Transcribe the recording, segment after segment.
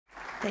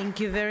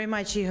Thank you very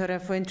much, Igor,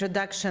 for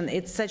introduction.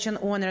 It's such an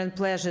honor and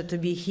pleasure to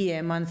be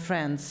here among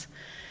friends.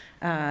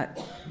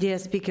 Dear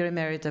Speaker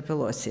Emerita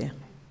Pelosi,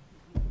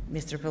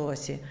 Mr.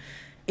 Pelosi,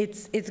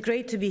 it's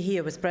great to be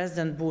here with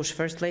President Bush,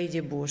 First Lady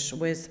Bush,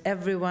 with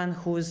everyone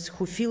who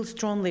feels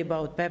strongly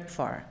about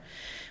PEPFAR.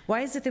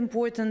 Why is it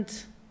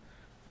important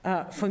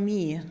for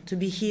me to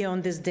be here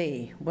on this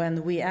day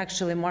when we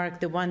actually mark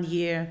the 1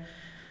 year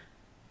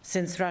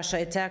since Russia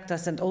attacked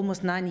us and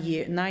almost 9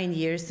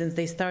 years since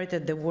they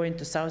started the war in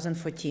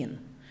 2014?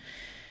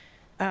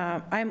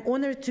 I'm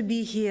honored to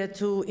be here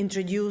to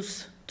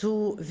introduce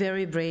two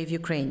very brave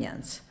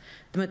Ukrainians,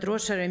 Dmytro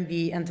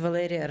Sherembei and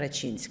Valeriia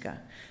Rachynska,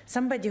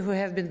 somebody who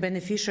have been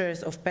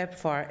beneficiaries of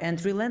PEPFAR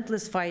and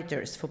relentless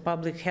fighters for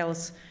public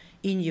health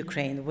in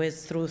Ukraine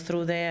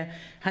through their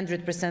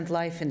 100%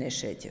 Life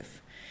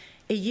initiative.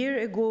 A year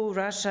ago,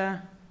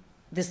 Russia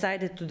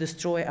decided to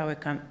destroy our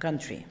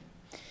country.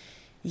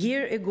 A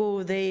year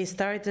ago, they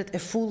started a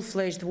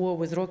full-fledged war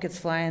with rockets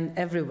flying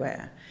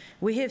everywhere.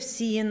 We have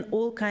seen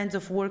all kinds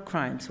of war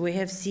crimes. We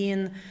have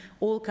seen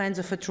all kinds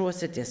of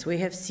atrocities. We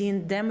have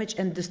seen damage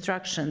and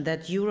destruction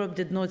that Europe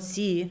did not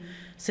see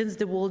since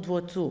the World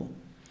War II.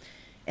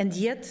 And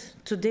yet,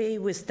 today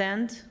we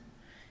stand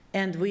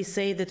and we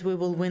say that we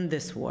will win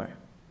this war.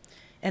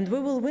 And we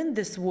will win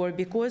this war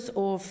because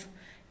of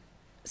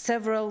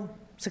several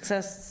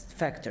success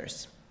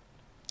factors.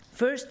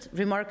 First,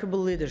 remarkable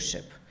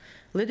leadership.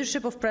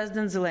 Leadership of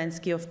President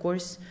Zelensky, of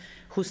course,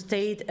 who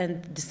stayed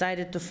and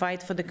decided to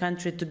fight for the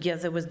country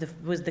together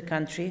with the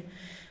country.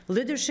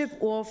 Leadership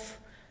of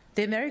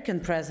the American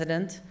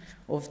president,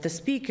 of the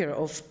speaker,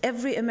 of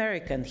every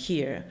American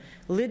here.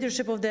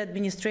 Leadership of the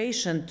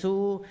administration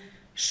to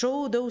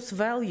show those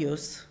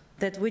values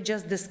that we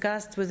just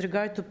discussed with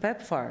regard to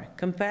PEPFAR: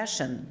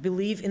 compassion,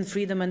 belief in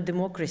freedom and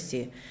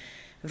democracy,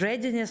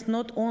 readiness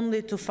not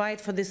only to fight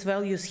for these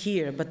values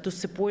here, but to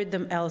support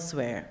them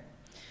elsewhere.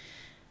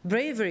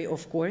 Bravery,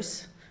 of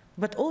course,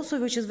 but also,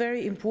 which is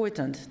very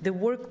important, the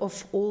work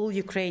of all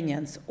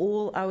Ukrainians,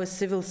 all our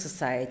civil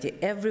society,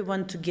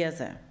 everyone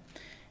together.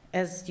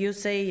 As you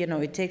say, you know,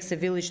 it takes a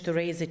village to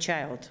raise a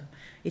child.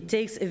 It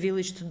takes a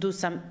village to do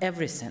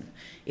everything.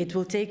 It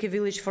will take a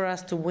village for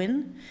us to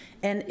win,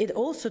 and it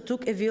also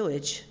took a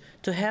village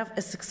to have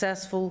a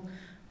successful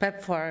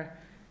PEPFAR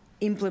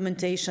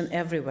implementation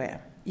everywhere.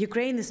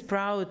 Ukraine is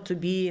proud to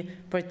be a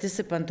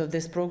participant of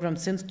this program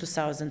since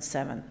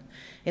 2007.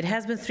 It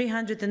has been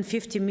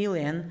 350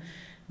 million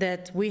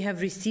that we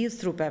have received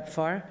through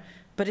PEPFAR,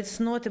 but it's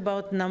not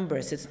about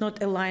numbers. It's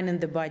not a line in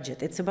the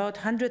budget. It's about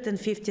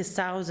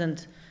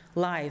 150,000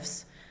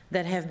 lives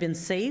that have been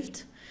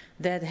saved,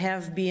 that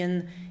have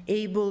been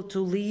able to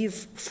live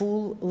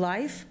full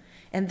life,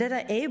 and that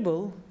are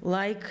able,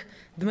 like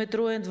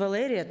Dmytro and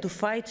Valeriia, to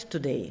fight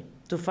today,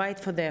 to fight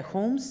for their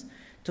homes,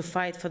 to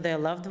fight for their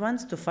loved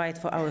ones, to fight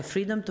for our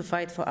freedom, to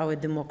fight for our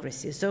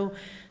democracy. So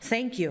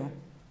thank you,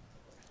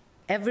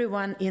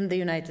 everyone in the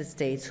United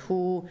States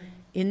who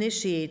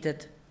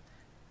initiated,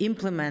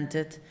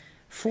 implemented,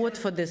 fought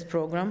for this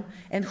program,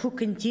 and who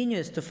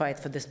continues to fight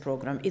for this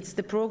program. It's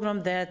the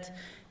program that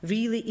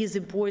really is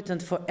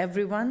important for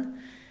everyone,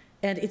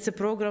 and it's a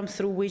program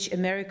through which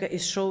America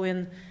is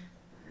showing,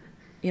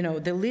 you know,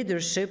 the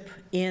leadership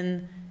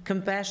in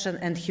compassion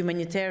and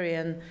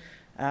humanitarian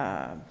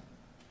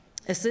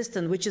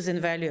assistance, which is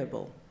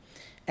invaluable.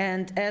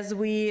 And as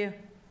we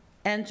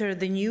enter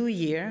the new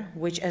year,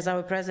 which, as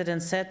our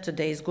president said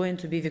today, is going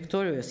to be a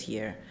victorious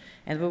year,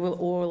 and we will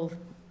all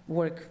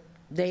work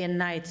day and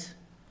night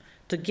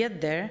to get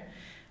there,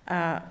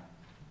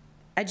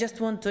 I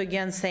just want to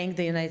again thank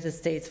the United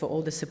States for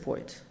all the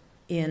support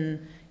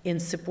in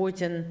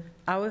supporting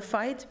our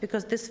fight,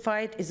 because this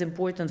fight is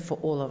important for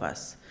all of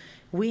us.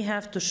 We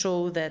have to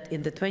show that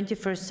in the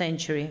 21st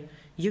century,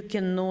 you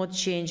cannot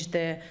change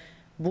the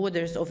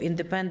borders of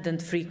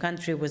independent, free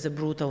country with a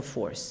brutal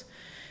force.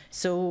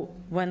 So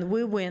when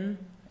we win,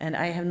 and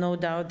I have no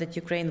doubt that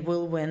Ukraine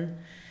will win,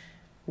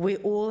 we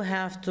all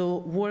have to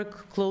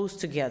work close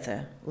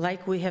together,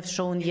 like we have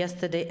shown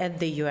yesterday at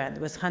the UN,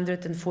 with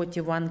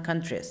 141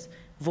 countries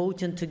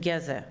voting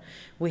together.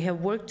 We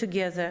have worked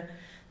together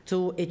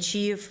to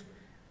achieve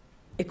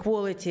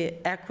equality,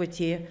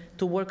 equity,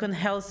 to work on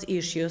health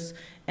issues,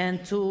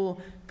 and to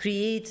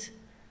create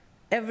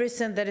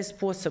everything that is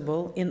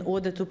possible in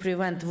order to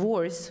prevent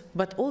wars,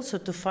 but also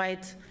to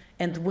fight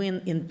and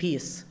win in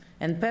peace.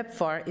 And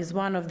PEPFAR is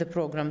one of the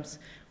programs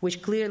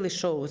which clearly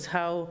shows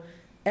how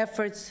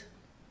efforts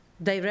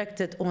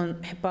directed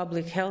on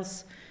public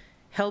health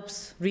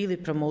helps really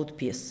promote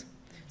peace.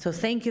 So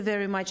thank you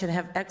very much, and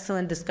have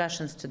excellent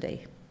discussions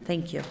today.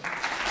 Thank you.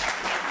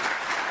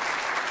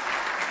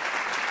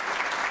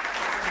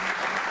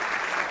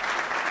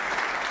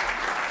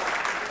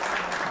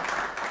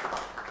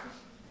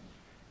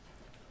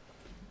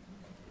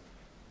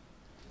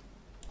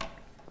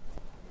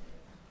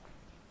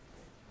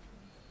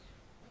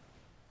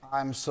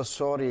 I'm so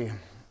sorry,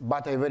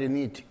 but I very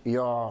need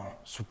your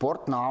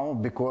support now,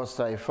 because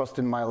I first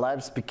in my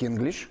life speak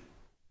English.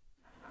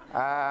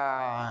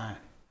 But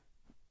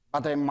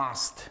I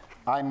must.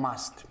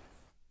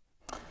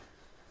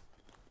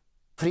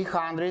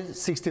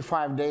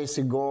 365 days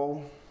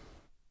ago,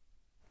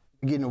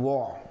 began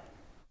war.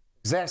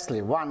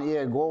 Exactly 1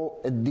 year ago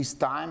at this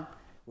time,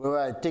 we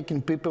were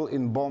taking people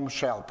in bomb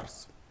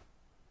shelters.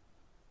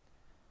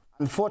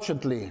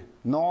 Unfortunately,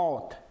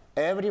 not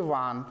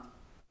everyone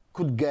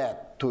could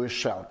get to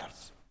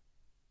shelters.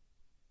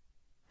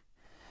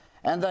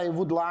 And I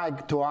would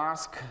like to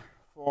ask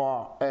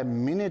for a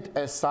minute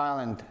of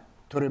silence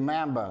to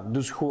remember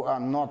those who are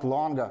not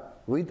longer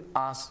with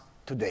us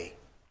today.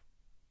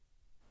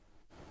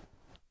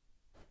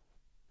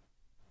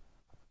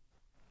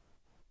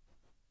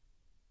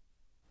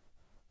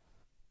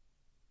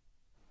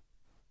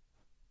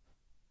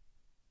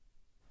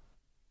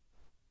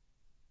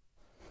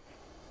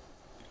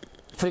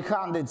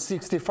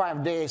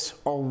 "365 days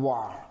of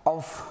war,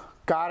 of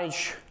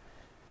courage,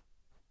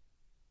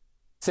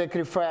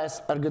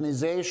 sacrifice,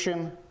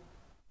 organization,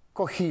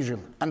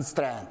 cohesion, and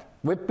strength.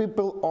 We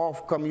people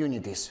of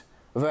communities.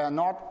 We are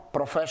not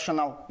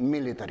professional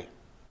military.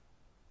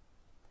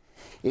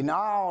 In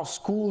our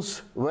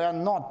schools, we are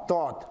not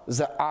taught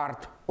the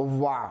art of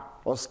war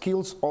or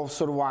skills of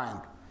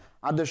surviving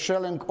and the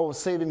shelling of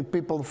saving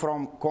people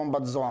from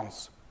combat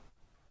zones.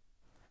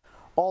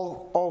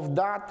 All of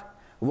that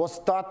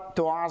was taught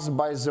to us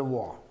by the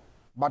war,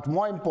 but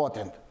more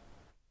important,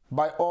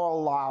 by our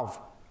love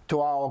to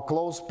our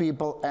close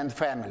people and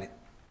family.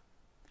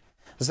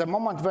 The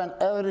moment when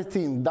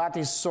everything that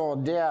is so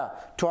dear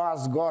to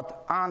us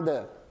got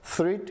under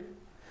threat,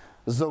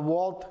 the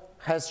world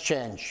has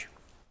changed.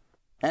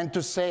 And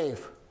to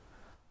save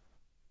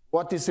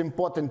what is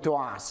important to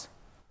us,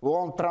 we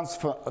want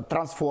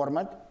transform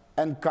it,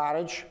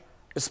 encourage,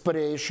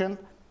 aspiration,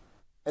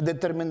 and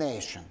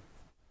determination.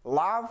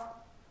 Love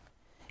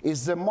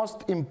is the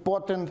most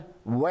important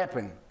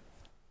weapon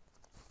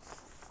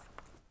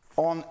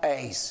on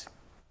earth.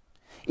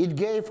 It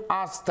gave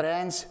us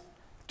strength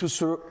to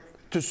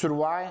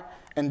survive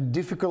a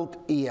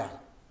difficult year.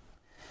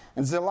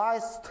 In the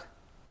last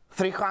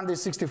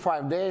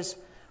 365 days,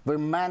 we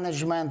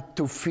managed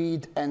to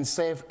feed and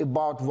save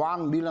about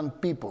 1 million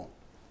people.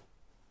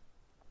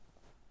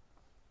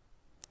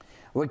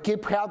 We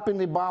keep helping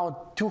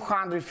about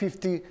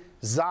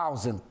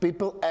 250,000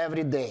 people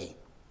every day.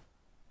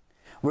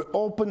 We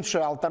open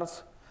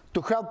shelters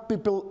to help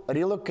people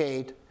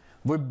relocate.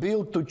 We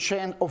build a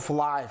chain of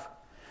life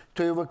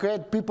to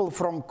evacuate people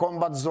from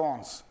combat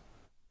zones.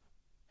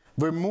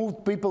 We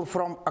moved people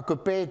from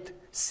occupied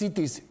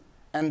cities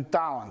and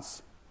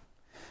towns.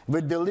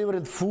 We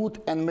delivered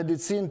food and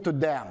medicine to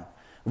them.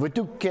 We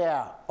took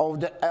care of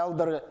the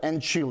elderly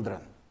and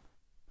children.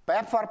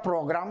 PEPFAR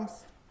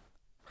programs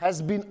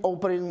has been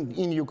operating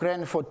in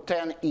Ukraine for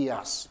 10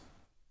 years.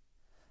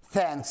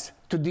 Thanks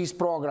to this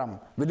program,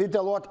 we did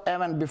a lot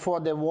even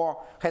before the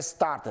war has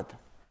started.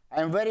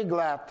 I'm very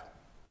glad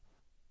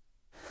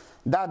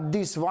that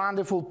these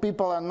wonderful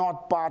people are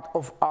not part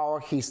of our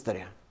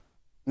history.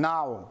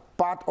 Now,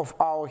 part of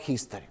our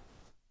history.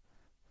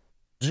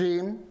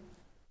 Jim,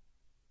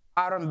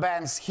 Aaron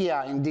Banks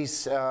here in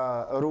this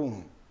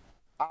room,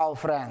 our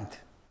friend.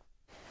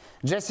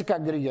 Jessica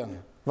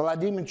Grigan,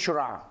 Vladimir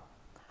Chura.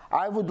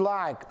 I would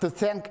like to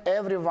thank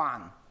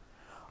everyone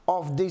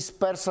of this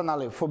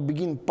personally for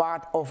being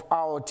part of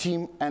our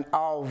team and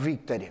our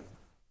victory.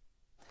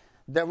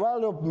 The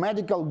value of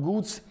medical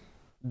goods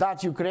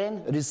that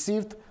Ukraine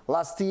received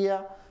last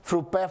year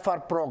through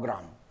PEPFAR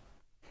program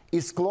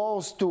is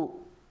close to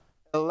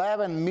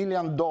 $11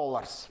 million.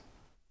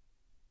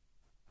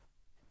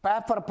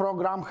 PEPFAR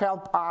program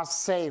helped us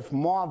save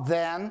more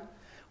than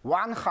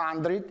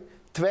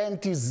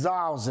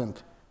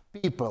 120,000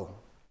 people.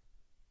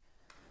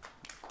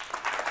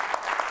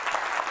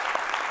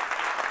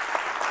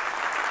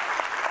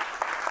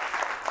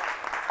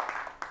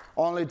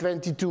 Only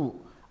 22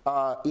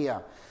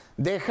 here.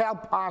 They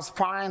help us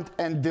find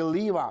and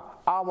deliver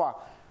our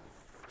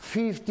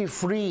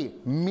 53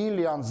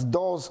 million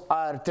dose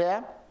ART.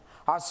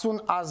 As soon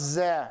as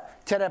the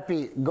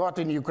therapy got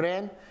in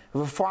Ukraine,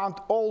 we found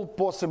all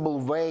possible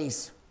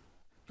ways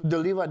to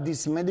deliver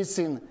this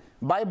medicine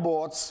by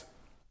boats,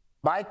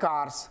 by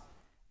cars,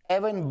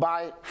 even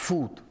by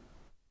food.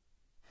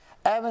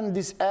 Even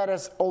these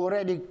areas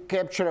already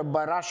captured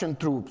by Russian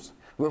troops,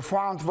 we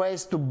found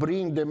ways to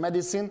bring the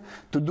medicine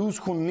to those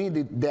who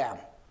needed them.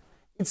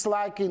 It's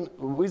like an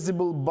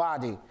invisible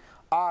body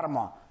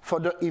armor for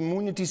the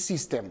immunity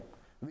system,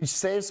 which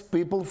saves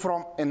people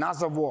from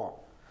another war.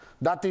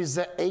 That is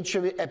the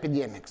HIV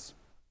epidemics.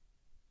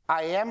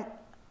 I am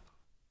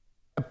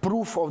a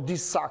proof of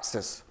this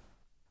success.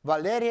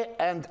 Valeriia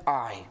and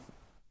I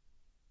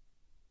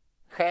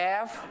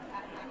have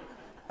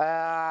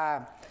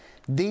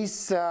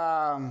this,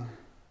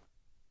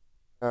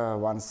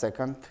 one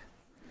second.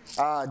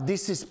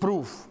 This is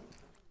proof,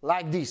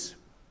 like this.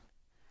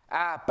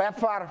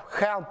 PEPFAR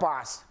help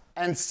us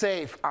and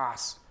save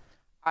us.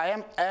 I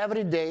am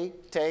every day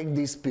take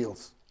these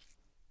pills.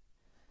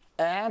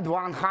 And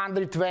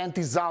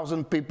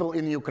 120,000 people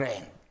in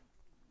Ukraine.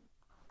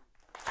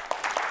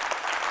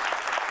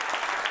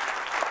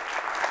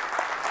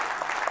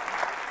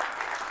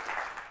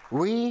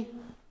 We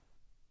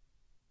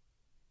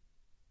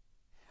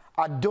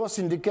are those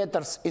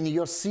indicators in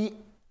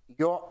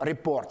your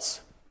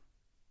reports.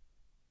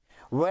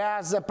 Where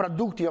is the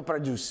product you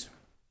produce?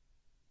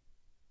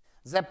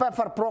 The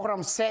PEPFAR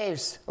program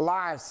saves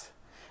lives,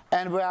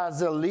 and we are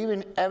the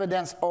living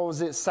evidence of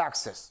the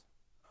success.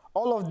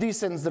 All of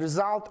this is the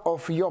result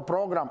of your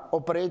program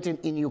operating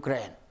in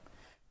Ukraine.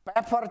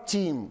 PEPFAR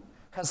team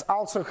has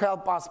also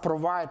helped us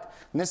provide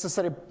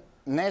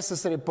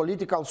necessary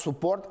political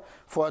support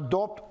for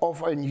adopt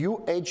of a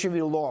new HIV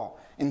law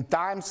in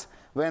times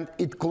when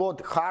it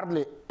could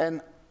hardly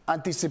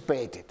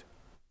anticipated.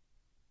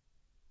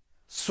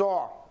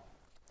 So,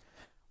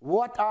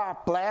 what are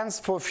plans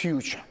for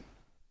future?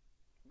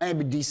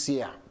 Maybe this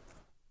year.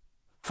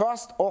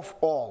 First of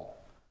all,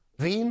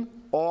 win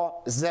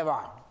or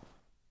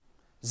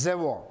the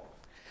war.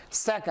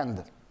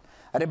 Second,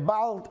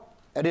 rebuild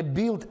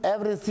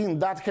everything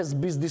that has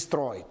been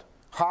destroyed.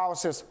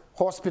 Houses,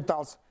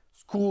 hospitals,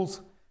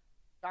 schools,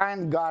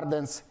 kind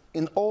gardens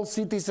in all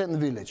cities and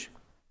villages.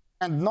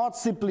 And not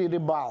simply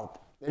rebuild,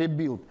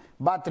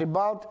 but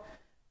rebuild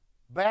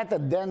better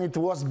than it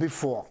was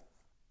before.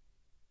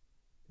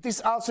 It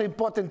is also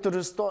important to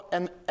restore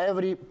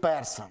every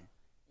person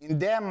in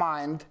their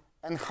mind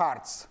and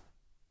hearts,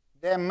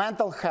 their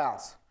mental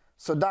health,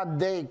 so that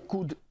they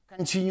could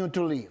continue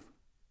to live,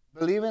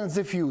 believe in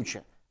the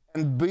future,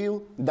 and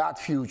build that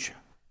future.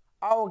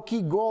 Our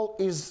key goal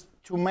is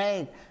to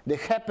make the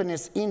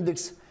happiness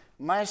index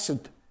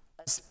measured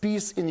as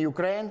peace in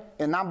Ukraine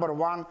a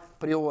 #1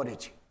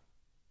 priority.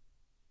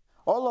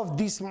 All of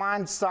this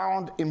might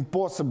sound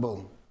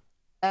impossible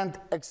and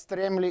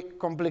extremely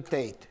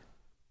complicated.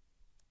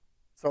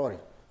 Sorry,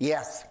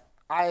 yes,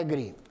 I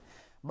agree.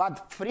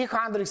 But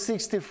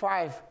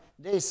 365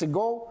 days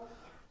ago,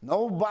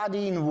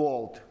 nobody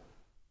involved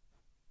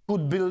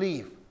could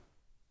believe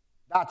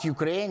that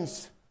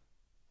Ukrainians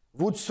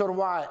would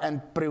survive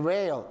and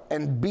prevail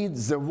and beat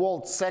the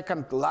world's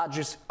second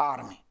largest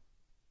army.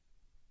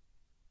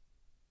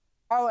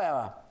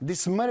 However,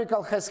 this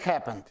miracle has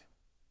happened,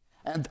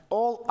 and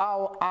all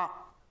our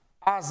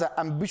other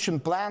ambition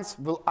plans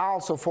will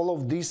also follow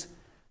these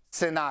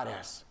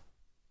scenarios.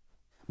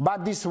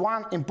 But this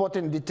one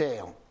important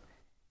detail: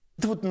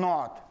 it would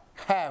not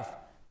have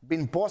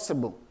been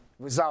possible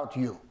without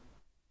you.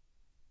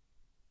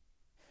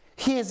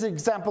 Here's an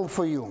example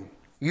for you.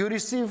 You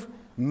receive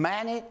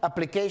many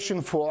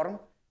application forms,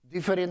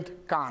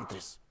 different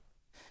countries.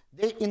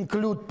 They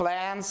include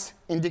plans,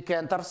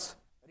 indicators,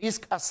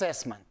 risk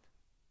assessment.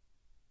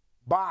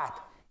 But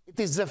it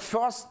is the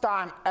first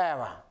time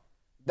ever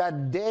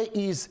that there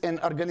is an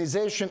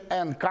organization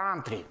and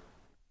country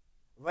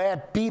where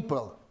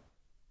people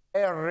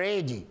are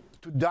ready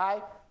to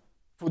die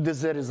for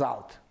the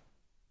result.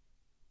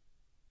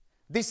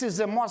 This is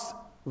the most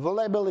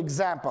valuable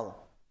example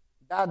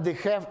that they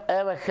have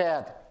ever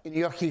had in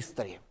your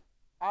history.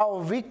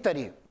 Our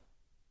victory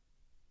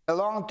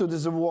belongs to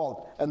the world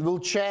and will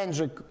change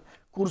the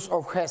course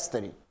of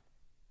history.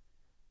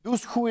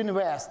 Those who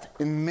invest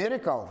in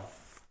miracle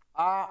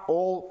are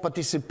all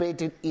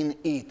participating in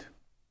it.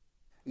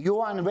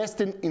 You are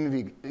investing in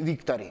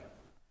victory,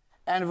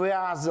 and we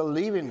are the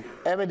living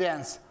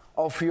evidence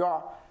of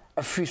your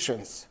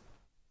efficiency.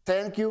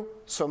 Thank you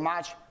so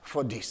much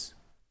for this.